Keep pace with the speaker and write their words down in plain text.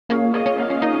Take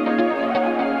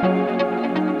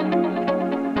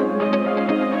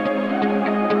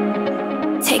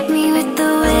me with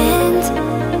the wind,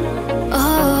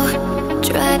 oh,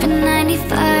 driving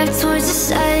 95 towards the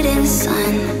setting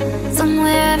sun,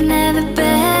 somewhere I've never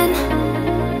been,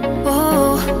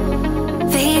 oh,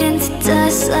 fading to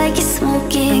dust like a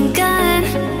smoking gun.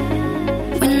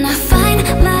 When I find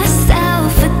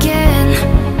myself again,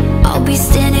 I'll be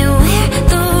standing where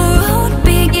the road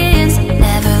begins,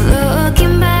 never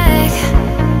looking back,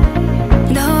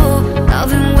 no,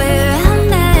 loving where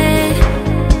I'm at.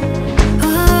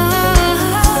 Oh,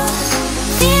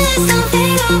 feeling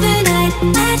something overnight,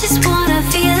 I just wanna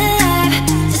feel alive,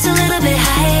 just a little bit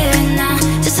higher now,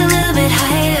 just a little bit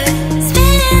higher,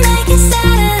 spinning like a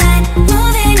satellite,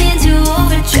 moving into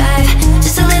overdrive,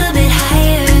 just a little bit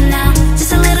higher now,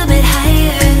 just a little bit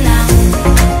higher now.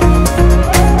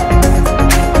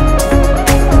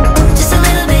 Just a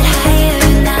little bit higher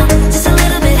now, just a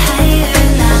little bit higher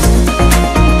now.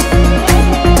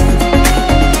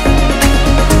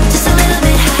 Just a little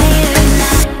bit higher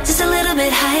now, just a little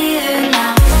bit higher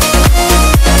now.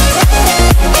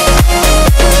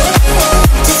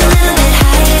 Just a little bit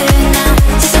higher now,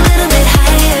 just a little bit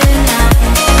higher now.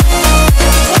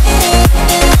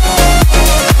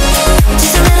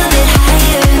 Just a little bit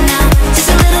higher now, just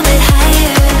a little bit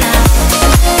higher now.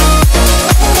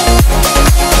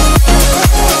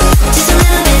 Just a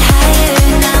little bit higher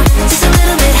now, just a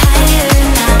little bit higher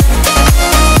now.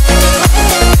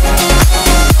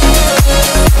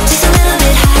 Just a little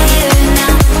bit higher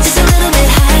now, just a little bit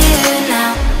higher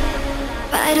now.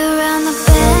 Right around the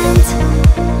bend,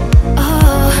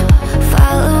 oh,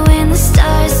 following the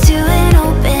stars to an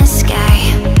open sky.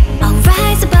 I'll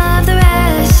rise above the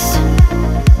rest,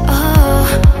 oh,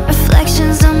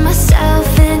 reflections of myself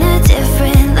in a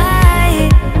different light.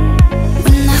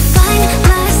 When I find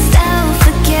myself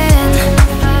again,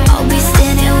 I'll be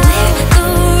standing where the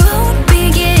road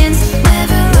begins,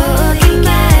 never looking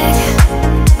back,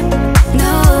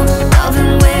 no,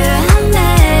 loving where I'm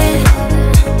at.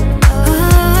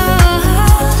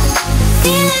 Oh,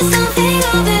 feeling something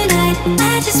overnight,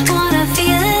 I just wanna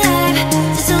feel alive,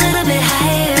 just a little bit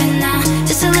higher now,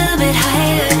 just a little bit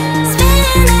higher,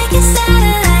 spinning like a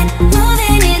satellite, moving